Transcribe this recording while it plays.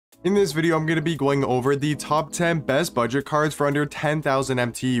In this video, I'm going to be going over the top 10 best budget cards for under 10,000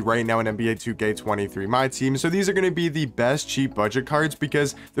 MT right now in NBA 2K23 My Team. So these are going to be the best cheap budget cards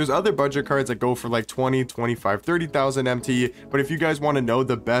because there's other budget cards that go for like 20, 25, 30,000 MT. But if you guys want to know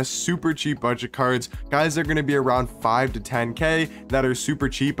the best super cheap budget cards, guys, they're going to be around 5 to 10K that are super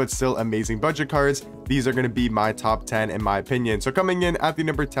cheap but still amazing budget cards. These are going to be my top 10 in my opinion. So coming in at the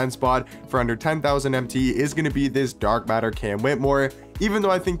number 10 spot for under 10,000 MT is going to be this Dark Matter Cam Whitmore. Even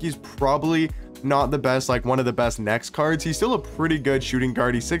though I think he's probably not the best, like one of the best next cards, he's still a pretty good shooting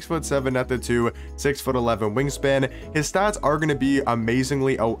guard. He's 6'7" at the 2, 6'11" wingspan. His stats are going to be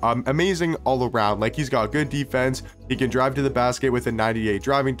amazing all around. Like, he's got good defense, he can drive to the basket with a 98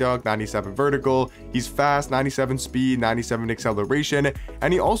 driving dunk, 97 vertical, he's fast, 97 speed, 97 acceleration,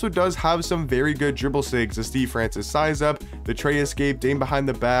 and he also does have some very good dribble sigs, the Steve Francis size up, the tray escape, Dame behind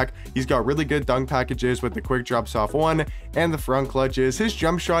the back. He's got really good dunk packages with the quick drops off one and the front clutches. His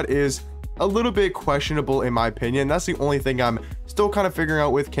jump shot is a little bit questionable in my opinion. That's the only thing I'm still kind of figuring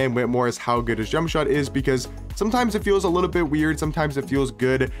out with Cam Whitmore, is how good his jump shot is, because sometimes it feels a little bit weird, sometimes it feels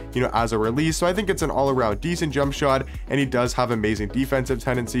good, you know, as a release. So I think it's an all-around decent jump shot, and he does have amazing defensive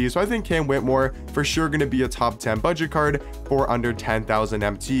tendencies. So I think Cam Whitmore for sure going to be a top 10 budget card for under 10,000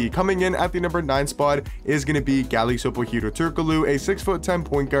 MT. Coming in at the number 9 spot is going to be Turkoglu, a 6'10"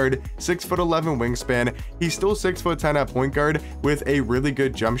 point guard, 6'11" wingspan. He's still 6'10" at point guard with a really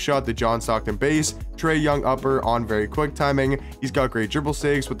good jump shot, the John Stockton base, Trae Young upper on very quick timing. He's got great dribble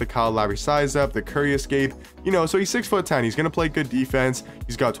sigs with the Kyle Lowry size up, the Curry escape, you know, so he's 6'10". He's going to play good defense.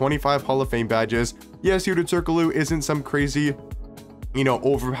 He's got 25 Hall of Fame badges. Yes, Turkoglu isn't some crazy, you know,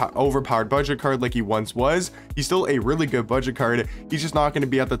 overpowered budget card like he once was. He's still a really good budget card. He's just not going to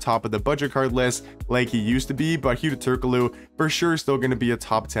be at the top of the budget card list like he used to be, but Turkoglu for sure still going to be a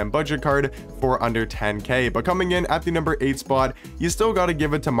top 10 budget card for under 10K. But coming in at the number 8 spot, you still got to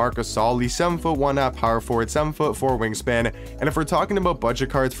give it to Marc Gasol. He's 7'1" at power forward, 7'4" wingspan, and if we're talking about budget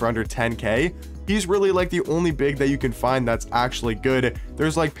cards for under 10K, he's really like the only big that you can find that's actually good.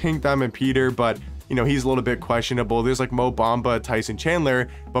 There's like Pink Diamond Peter, but you know, he's a little bit questionable. There's like Mo Bamba, Tyson Chandler,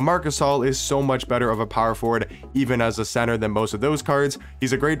 but Marc Gasol is so much better of a power forward even as a center than most of those cards.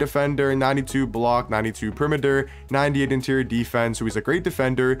 He's a great defender, 92 block, 92 perimeter, 98 interior defense. So he's a great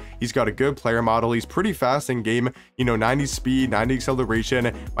defender. He's got a good player model. He's pretty fast in game, you know, 90 speed, 90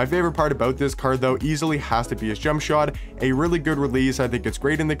 acceleration. My favorite part about this card though easily has to be his jump shot, a really good release. I think it's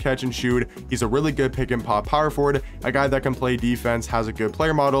great in the catch and shoot. He's a really good pick and pop power forward, a guy that can play defense, has a good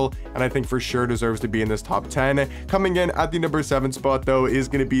player model, and I think for sure deserves to be in this top 10. Coming in at the number 7 spot though is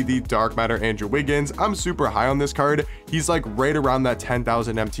going to be the Dark Matter Andrew Wiggins. I'm super high on this card. He's like right around that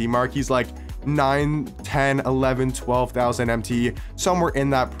 10,000 MT mark. He's like 9, 10, 11, 12,000 MT, somewhere in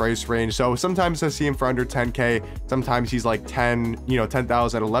that price range. So sometimes I see him for under 10K, sometimes he's like 10, you know,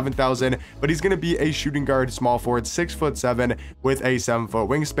 10,000, 11,000, but he's going to be a shooting guard, small forward, 6'7" with a 7-foot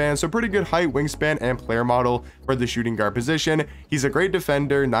wingspan. So pretty good height, wingspan, and player model for the shooting guard position. He's a great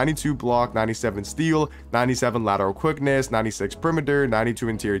defender, 92 block, 97 steal, 97 lateral quickness, 96 perimeter, 92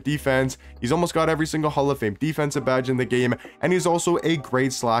 interior defense. He's almost got every single Hall of Fame defensive badge in the game, and he's also a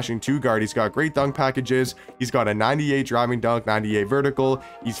great slashing 2 guard. He's got great dunk packages. He's got a 98 driving dunk, 98 vertical.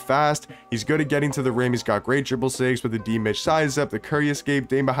 He's fast, he's good at getting to the rim. He's got great dribble sigs with the D-Mitch size up, the Curry escape,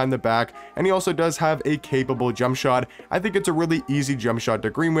 Dame behind the back, and he also does have a capable jump shot. I think it's a really easy jump shot to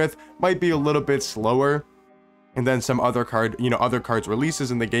green with. Might be a little bit slower and then some other cards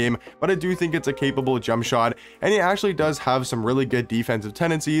releases in the game, but I do think it's a capable jump shot, and he actually does have some really good defensive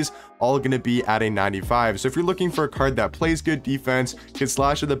tendencies, all going to be at a 95. So if you're looking for a card that plays good defense, can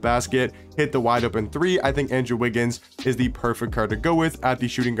slash at the basket, hit the wide open 3, I think Andrew Wiggins is the perfect card to go with at the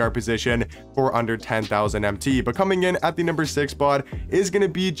shooting guard position for under 10,000 MT. But coming in at the number 6 spot is going to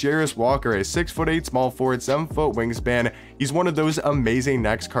be Jarace Walker, a 6'8" small forward, 7-foot wingspan. He's one of those amazing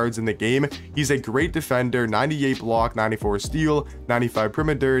next cards in the game. He's a great defender, 98 block, 94 steal, 95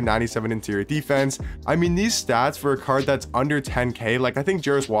 perimeter, 97 interior defense. I mean, these stats for a card that's under 10K, like I think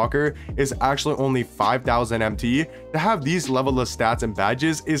Jarace Walker is actually only 5,000 MT. To have these level of stats and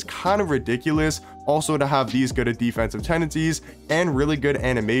badges is kind of ridiculous. Also, to have these good at defensive tendencies and really good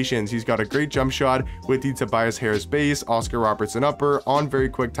animations. He's got a great jump shot with the Tobias Harris base, Oscar Robertson upper on very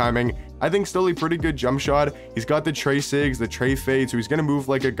quick timing. I think still a pretty good jump shot. He's got the Trey Sigs, the Trey fade, so he's going to move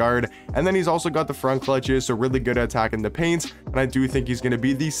like a guard, and then he's also got the front clutches, so really good at attacking the paints, and I do think he's going to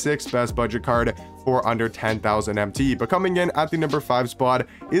be the 6th best budget card for under 10,000 MT. But coming in at the number 5 spot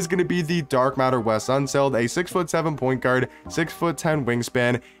is going to be the Dark Matter Wes Unseld, a 6'7" point guard, 6'10"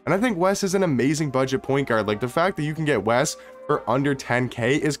 wingspan, and I think Wes is an amazing budget point guard. Like, the fact that you can get Wes for for under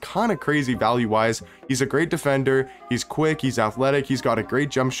 10k is kind of crazy value wise. He's a great defender, he's quick, he's athletic, he's got a great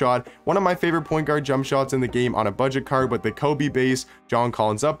jump shot, one of my favorite point guard jump shots in the game on a budget card with the Kobe base, John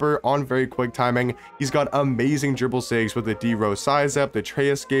Collins upper on very quick timing. He's got amazing dribble saves with the D-Rose size up, the tray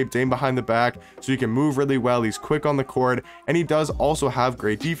escape, Dame behind the back, so he can move really well. He's quick on the court, and he does also have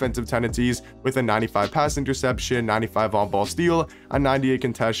great defensive tendencies with a 95 pass interception, 95 on ball steal, a 98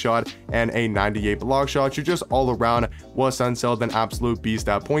 contest shot, and a 98 block shot. So just all around was unsettled an absolute beast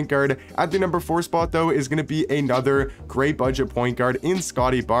at point guard. At the number 4 spot though is going to be another great budget point guard in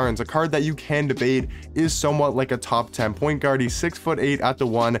Scottie Barnes, a card that you can debate is somewhat like a top 10 point guard. He's 6'8" at the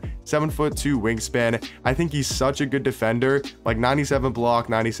 1, 7'2" wingspan. I think he's such a good defender, like 97 block,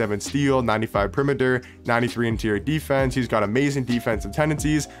 97 steal, 95 perimeter, 93 interior defense. He's got amazing defensive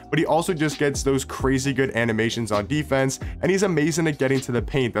tendencies, but he also just gets those crazy good animations on defense, and he's amazing at getting to the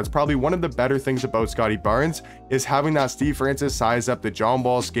paint. That's probably one of the better things about Scottie Barnes, is having that Steve Francis size up, the John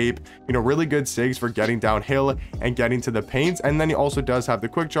Wall escape, you know, really good sigs for getting downhill and getting to the paint. And then he also does have the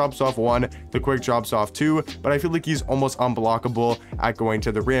quick drops off 1, the quick drops off 2, but I feel like he's almost unblockable at going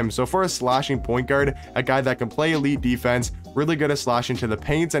to the rim. So for a slashing point guard, a guy that can play elite defense, really good at slashing to the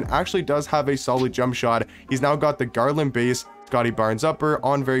paint, and actually does have a solid jump shot. He's now got the Garland base, Scottie Barnes upper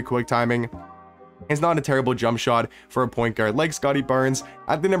on very quick timing. It's not a terrible jump shot for a point guard like Scottie Barnes.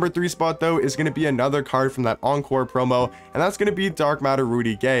 At the number 3 spot though is going to be another card from that Encore promo, and that's going to be Dark Matter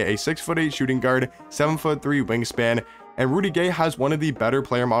Rudy Gay, a 6'8" shooting guard, 7'3" wingspan. And Rudy Gay has one of the better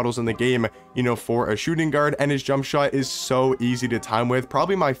player models in the game, you know, for a shooting guard, and his jump shot is so easy to time with.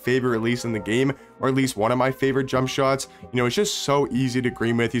 Probably my favorite release in the game, or at least one of my favorite jump shots. You know, it's just so easy to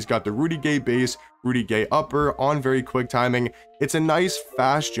green with. He's got the Rudy Gay base, Rudy Gay upper on very quick timing. It's a nice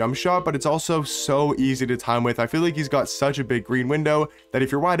fast jump shot, but it's also so easy to time with. I feel like he's got such a big green window that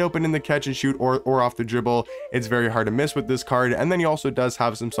if you're wide open in the catch and shoot or off the dribble, it's very hard to miss with this card. And then he also does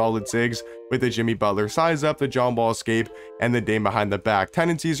have some solid sigs with the Jimmy Butler size up, the John Wall escape, and the Dame behind the back.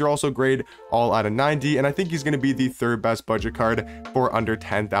 Tendencies are also great, all out of 90, and I think he's going to be the 3rd best budget card for under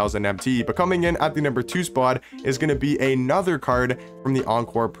 10,000 MT. But coming in at the number 2 spot is going to be another card from the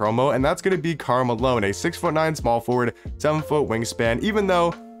Encore promo, and that's going to be Karl Malone, a 6'9" small forward, 7' wingspan. Even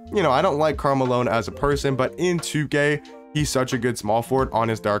though, you know, I don't like Karl Malone as a person, but in 2K, he's such a good small forward on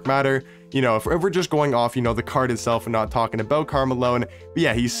his Dark Matter. You know, if we're just going off, you know, the card itself and not talking about Karl Malone, but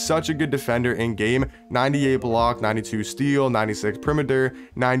yeah, he's such a good defender in game. 98 block, 92 steal, 96 perimeter,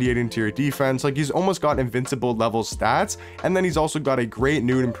 98 interior defense. Like, he's almost got invincible level stats. And then he's also got a great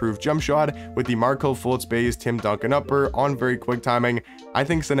new and improved jump shot with the Marco Fultz base, Tim Duncan upper on very quick timing. I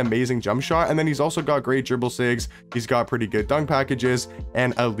think it's an amazing jump shot. And then he's also got great dribble sigs. He's got pretty good dunk packages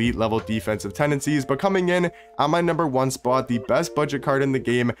and elite level defensive tendencies. But coming in at my number 1 spot, the best budget card in the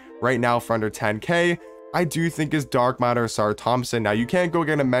game right now for under 10k, I do think is Dark Matter Sar Thompson. Now, you can't go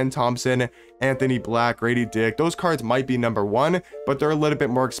get a Men Thompson, Anthony Black, Grady Dick. Those cards might be number 1, but they're a little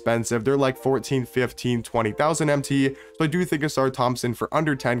bit more expensive. They're like 14, 15, 20,000 MT. So I do think a Sar Thompson for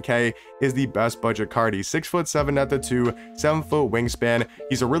under 10k is the best budget card. He's 6'7" at the 2, 7' wingspan.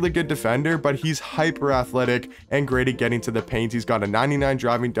 He's a really good defender, but he's hyper athletic and great at getting to the paint. He's got a 99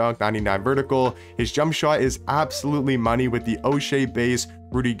 driving dunk, 99 vertical. His jump shot is absolutely money with the O'Shea base,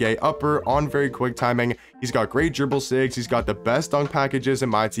 Rudy Gay upper on very quick timing. He's got great dribble sigs. He's got the best dunk packages in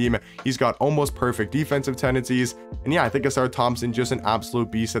my team. He's got almost perfect defensive tendencies. And yeah, I think Sar Thompson just an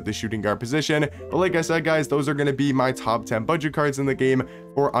absolute beast at the shooting guard position. But like I said, guys, those are going to be my top 10 budget cards in the game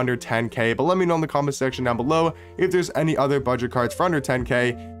for under 10k. But let me know in the comment section down below if there's any other budget cards for under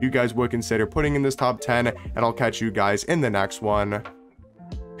 10k you guys would consider putting in this top 10. And I'll catch you guys in the next one.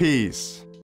 Peace.